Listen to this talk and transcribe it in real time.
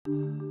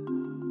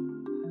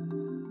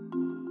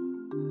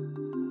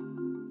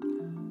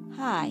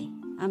Hi,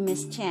 I'm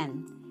Miss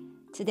Chen.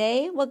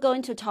 Today we're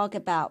going to talk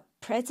about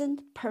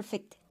present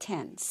perfect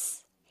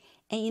tense.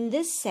 And in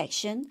this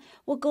section,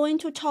 we're going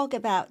to talk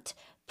about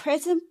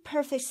present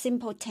perfect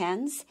simple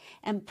tense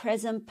and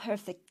present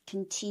perfect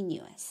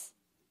continuous.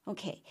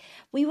 Okay,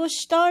 we will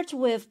start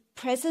with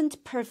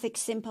present perfect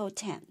simple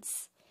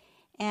tense.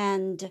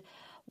 And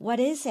what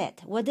is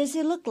it? What does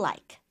it look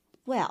like?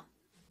 Well,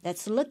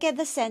 let's look at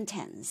the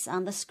sentence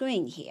on the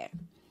screen here.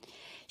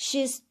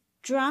 She's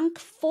drank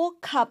 4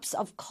 cups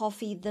of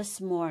coffee this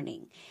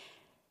morning.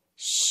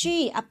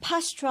 She,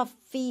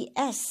 apostrophe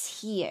S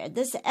here.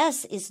 This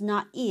S is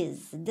not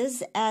is.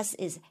 This S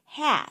is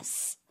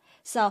has.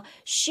 So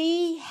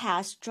she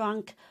has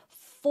drunk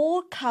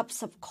 4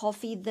 cups of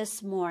coffee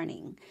this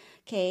morning.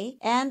 Okay,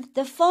 and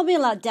the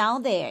formula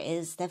down there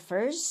is that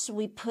first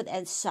we put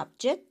a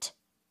subject,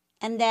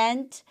 and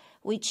then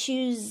we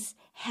choose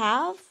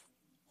have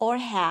or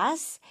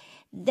has,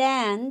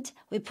 then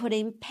we put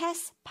in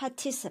past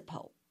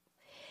participle.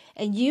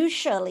 And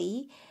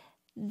usually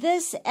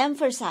this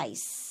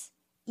emphasizes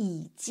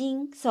已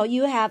经, so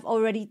you have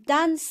already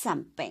done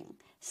something.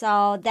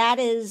 So that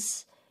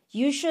is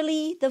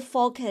usually the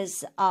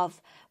focus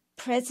of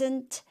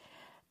present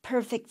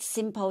perfect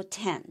simple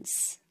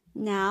tense.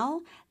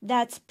 Now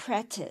let's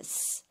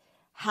practice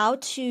how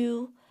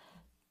to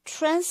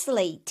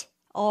translate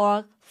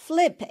or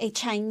flip a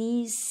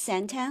Chinese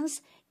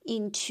sentence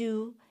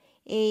into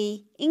an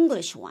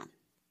English one.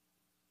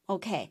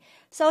 Okay,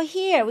 so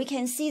here we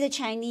can see the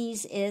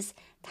Chinese is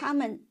他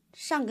们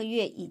上个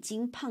月已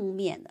经碰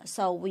面了.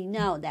 So we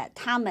know that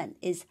他们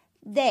is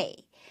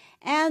they.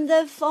 And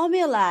the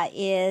formula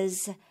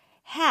is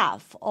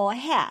have or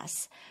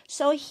has.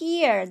 So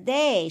here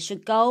they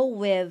should go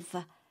with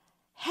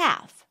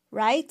have,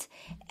 right?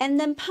 And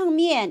then 碰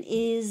面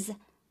is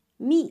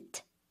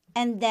meet.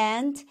 And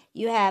then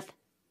you have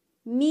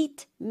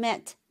meet,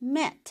 met,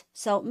 met.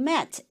 So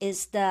met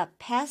is the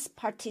past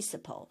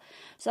participle.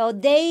 So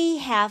they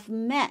have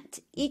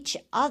met each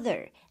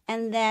other.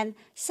 And then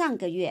上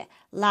个月,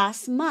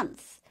 last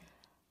month.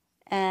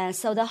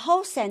 So the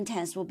whole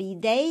sentence will be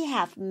they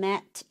have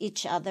met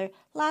each other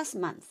last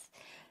month.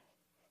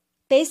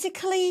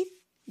 Basically,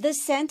 the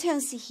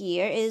sentence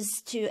here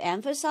is to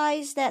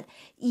emphasize that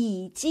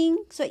已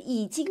经, so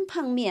已经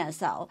碰面,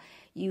 so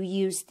you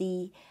use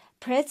the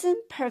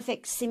present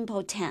perfect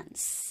simple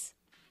tense.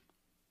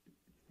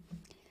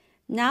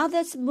 Now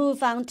let's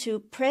move on to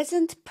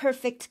present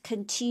perfect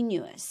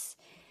continuous.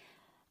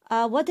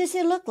 What does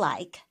it look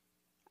like?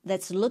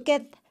 Let's look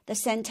at the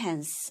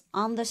sentence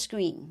on the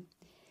screen.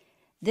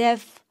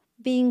 They've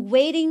been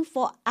waiting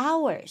for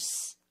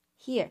hours.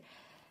 Here,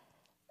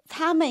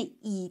 他们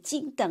已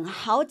经等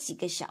好几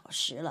个小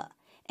时了.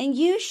 And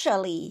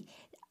usually,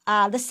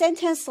 the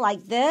sentence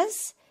like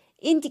this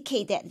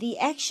indicate that the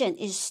action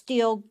is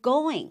still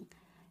going.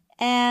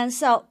 And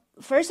so,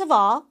 first of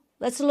all,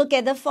 let's look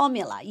at the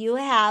formula. You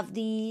have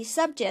the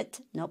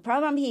subject, no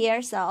problem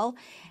here. So,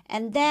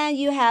 and then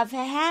you have,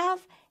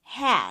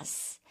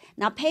 has.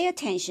 Now pay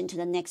attention to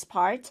the next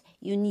part.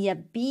 You need a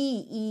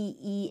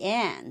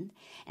B-E-E-N.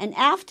 And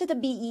after the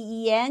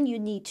B-E-E-N, you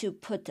need to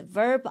put the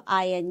verb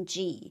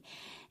ing.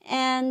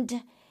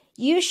 And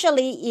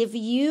usually if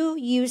you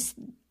use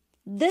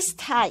this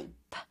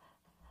type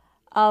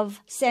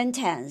of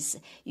sentence,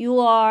 you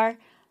are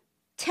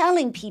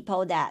telling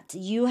people that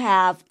you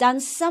have done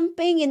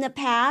something in the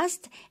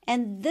past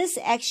and this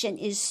action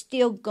is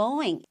still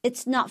going.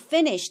 It's not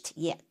finished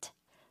yet.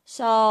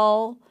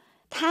 So,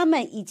 他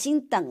们已经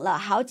等了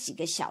好几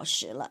个小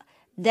时了.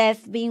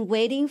 They've been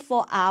waiting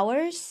for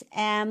hours,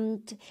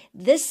 and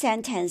this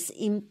sentence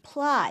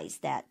implies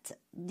that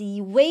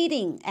the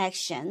waiting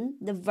action,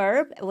 the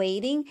verb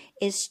waiting,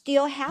 is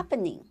still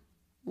happening.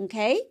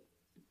 Okay?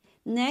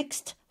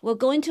 Next, we're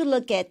going to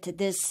look at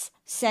this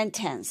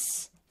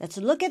sentence. Let's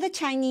look at the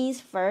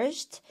Chinese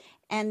first,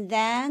 and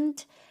then,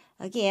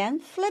 again,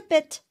 flip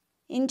it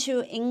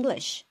into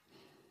English.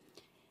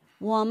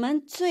 我们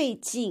最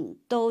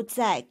近都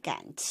在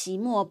赶期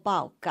末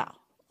报告.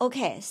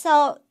 Okay,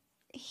 so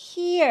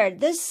here,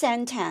 this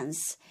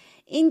sentence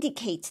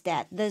indicates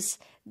that this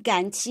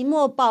赶期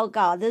末报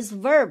告, this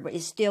verb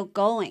is still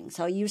going.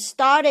 So you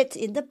started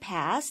in the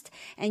past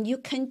and you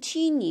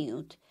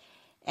continued,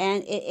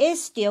 and it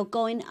is still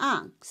going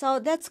on.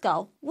 So let's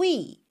go.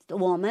 We,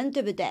 我们,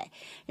 对不对?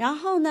 然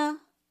后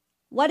呢,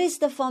 what is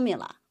the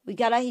formula? We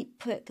gotta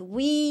put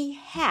we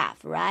have,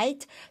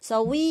 right?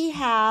 So we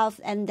have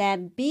and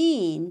then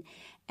been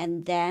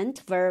and then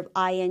verb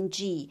ing.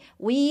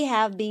 We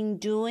have been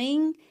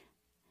doing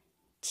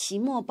期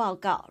末报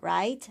告,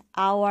 right?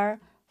 Our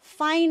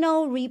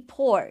final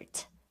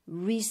report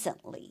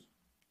recently.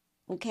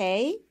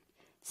 Okay?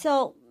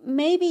 So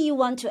maybe you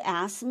want to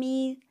ask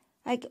me,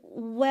 like,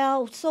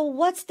 well, so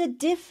what's the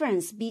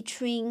difference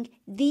between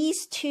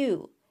these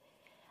two?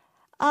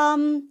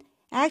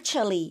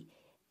 Actually,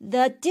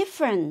 the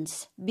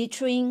difference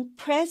between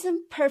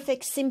present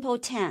perfect simple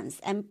tense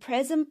and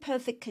present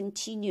perfect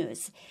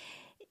continuous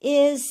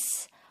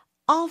is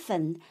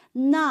often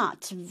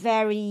not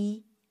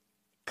very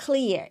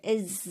clear.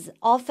 It's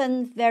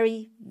often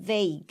very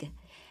vague.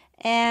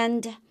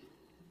 And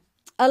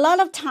a lot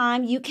of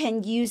time you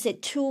can use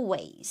it two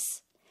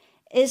ways.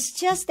 It's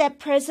just that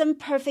present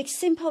perfect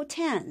simple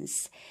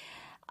tense.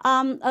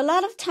 A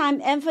lot of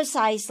time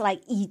emphasize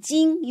like 已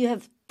经, you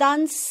have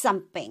done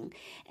something.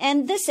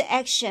 And this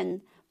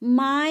action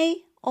might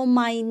or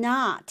might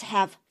not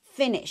have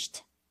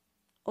finished.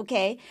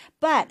 Okay?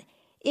 But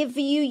if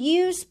you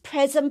use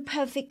present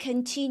perfect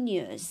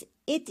continuous,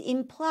 it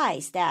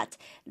implies that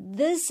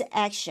this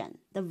action,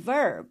 the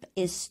verb,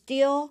 is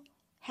still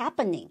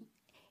happening.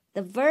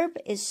 The verb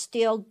is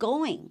still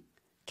going.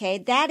 Okay?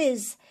 That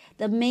is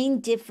the main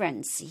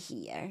difference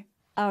here.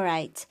 All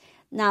right.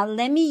 Now,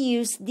 let me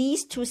use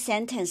these two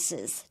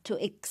sentences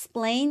to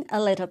explain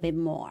a little bit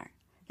more.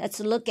 Let's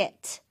look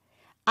at,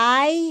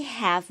 I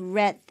have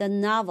read the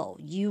novel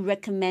you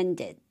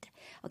recommended.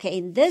 Okay,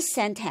 in this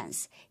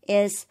sentence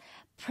is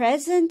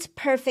present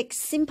perfect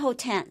simple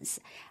tense.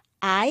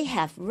 I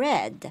have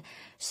read.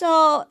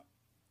 So,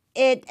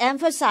 it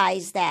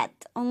emphasizes that,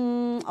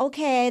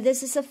 okay,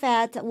 this is a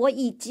fact, 我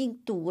已经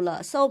读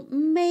了. So,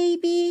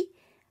 maybe,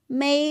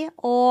 may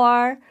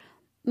or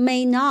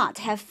may not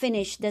have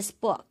finished this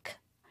book.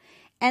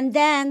 And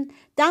then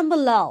down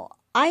below,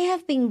 I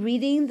have been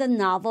reading the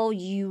novel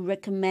you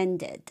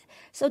recommended.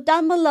 So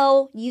down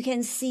below, you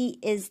can see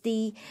is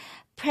the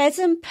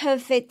present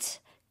perfect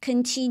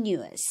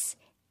continuous.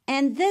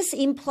 And this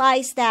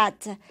implies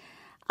that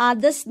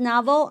this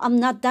novel, I'm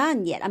not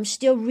done yet. I'm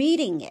still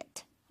reading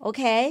it.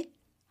 Okay?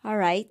 All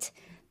right.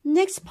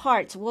 Next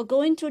part, we're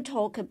going to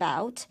talk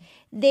about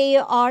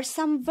there are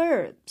some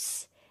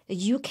verbs.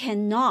 You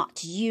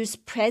cannot use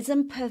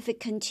present perfect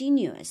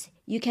continuous.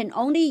 You can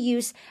only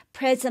use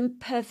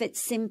present perfect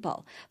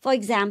simple. For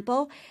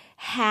example,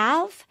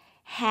 have,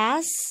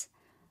 has,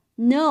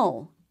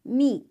 know,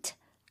 meet.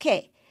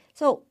 Okay,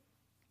 so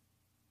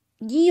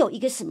你有一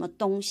个什么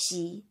东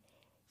西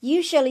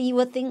Usually you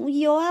would think,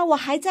 有啊，我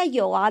还在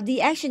有啊,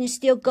 the action is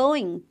still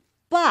going.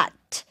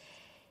 But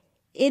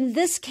in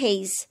this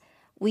case,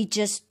 we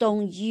just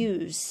don't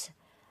use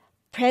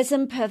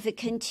present perfect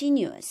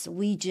continuous.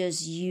 We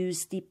just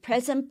use the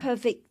present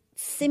perfect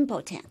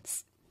simple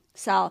tense.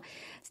 So,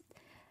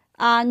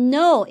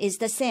 know is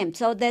the same.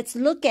 So let's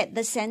look at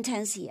the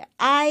sentence here.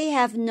 I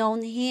have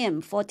known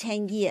him for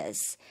 10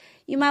 years.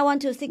 You might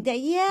want to think that,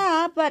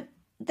 yeah, but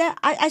that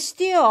I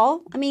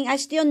still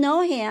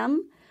know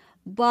him,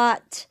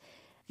 but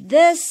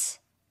this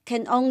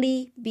can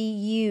only be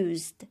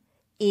used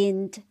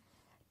in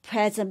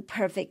present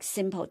perfect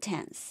simple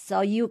tense.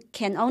 So you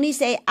can only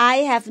say, I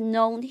have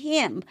known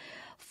him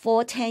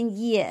for 10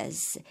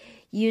 years.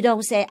 You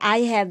don't say, I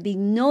have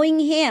been knowing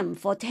him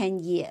for 10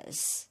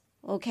 years.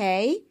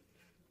 Okay?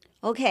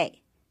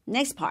 Okay,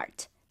 next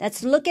part.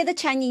 Let's look at the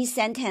Chinese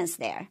sentence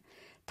there.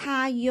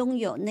 他拥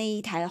有那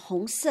一台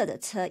红色的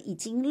车已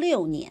经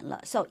6年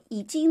了. So,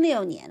 已经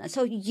6年了.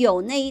 So,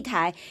 有那一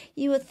台,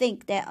 you would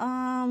think that,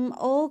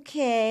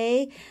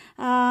 okay,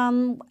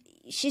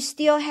 she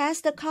still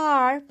has the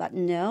car, but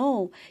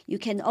no, you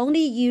can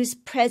only use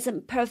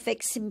present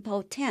perfect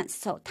simple tense.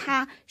 So,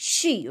 她,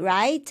 she,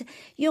 right?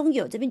 拥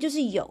有这边就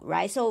是有,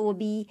 right? So, it will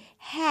be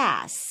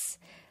has.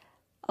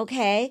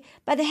 Okay,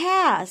 but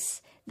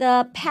has,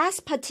 the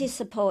past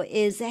participle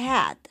is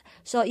had.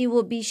 So, it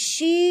will be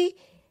she,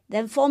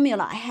 then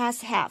formula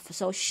has have.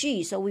 So,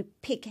 she, so we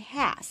pick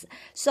has.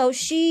 So,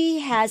 she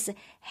has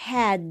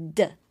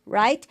had,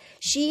 right?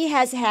 She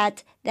has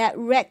had that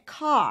red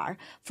car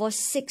for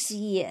 6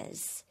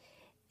 years.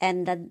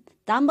 And then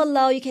down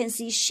below, you can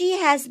see she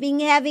has been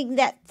having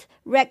that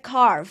red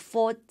car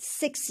for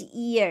 6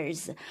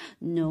 years.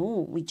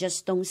 No, we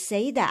just don't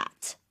say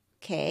that.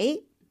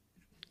 Okay?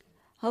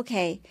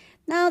 Okay,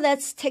 now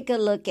let's take a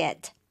look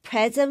at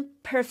present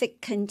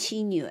perfect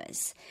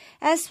continuous.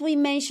 As we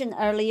mentioned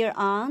earlier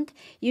on,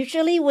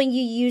 usually when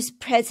you use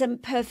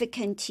present perfect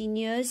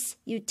continuous,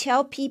 you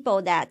tell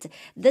people that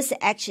this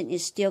action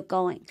is still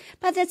going.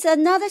 But there's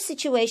another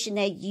situation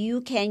that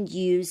you can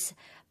use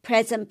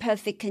present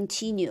perfect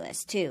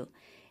continuous too.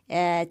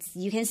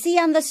 You can see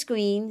on the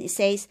screen, it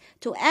says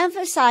to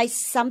emphasize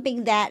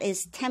something that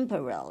is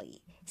temporary.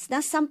 It's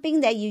not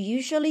something that you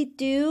usually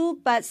do,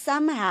 but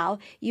somehow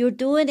you're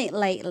doing it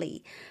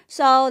lately.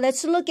 So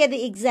let's look at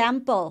the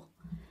example.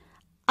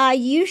 I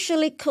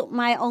usually cook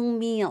my own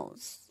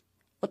meals.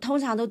 我通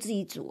常都自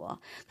己煮哦，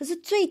可是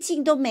最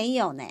近都没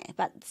有呢。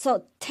But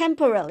so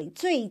temporarily,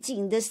 最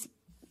近 this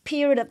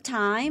period of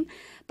time,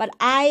 but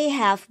I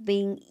have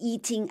been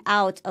eating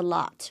out a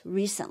lot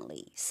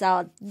recently.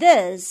 So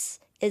this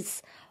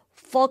is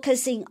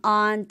focusing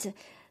on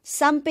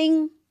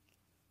something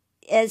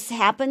is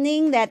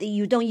happening that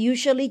you don't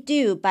usually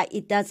do, but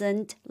it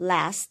doesn't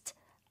last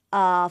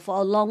for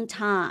a long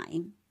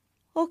time.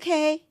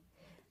 Okay,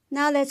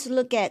 now let's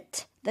look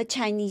at the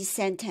Chinese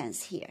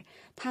sentence here.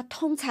 他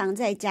通常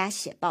在家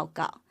写报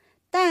告，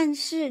但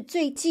是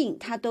最近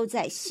他都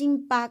在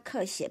星巴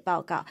克写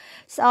报告。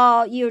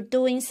So you're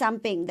doing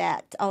something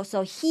that,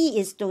 also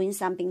he is doing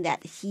something that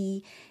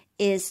he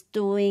is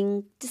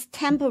doing just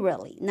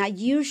temporarily, not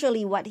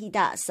usually what he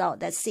does. So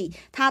let's see.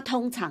 他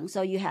通常,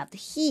 so you have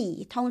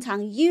he, 通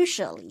常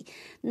usually.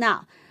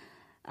 Now,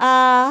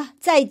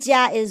 在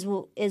家 is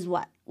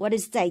what? What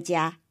is 在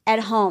家?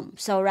 At home.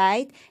 So,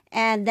 right?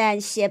 And then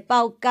写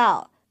报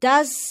告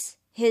does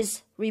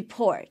his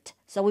report.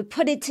 So we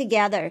put it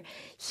together.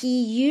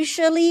 He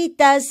usually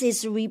does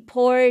his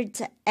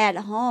report at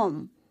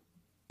home.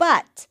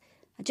 But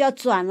就要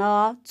转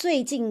了，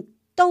最近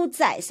都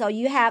在. So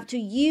you have to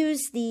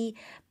use the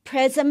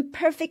present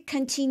perfect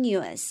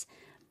continuous.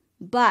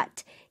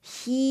 But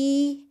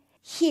he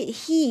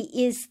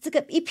is 这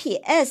个一撇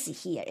s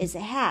here is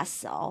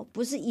has 哦，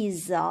不是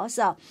is 哦。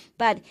So,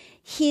 but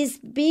he's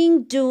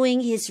been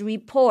doing his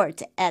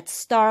report at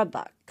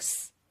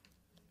Starbucks.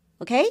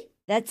 Okay,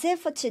 that's it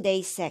for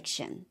today's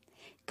section.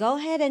 Go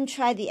ahead and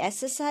try the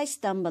exercise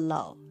down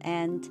below.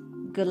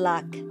 And good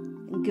luck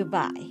and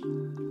goodbye.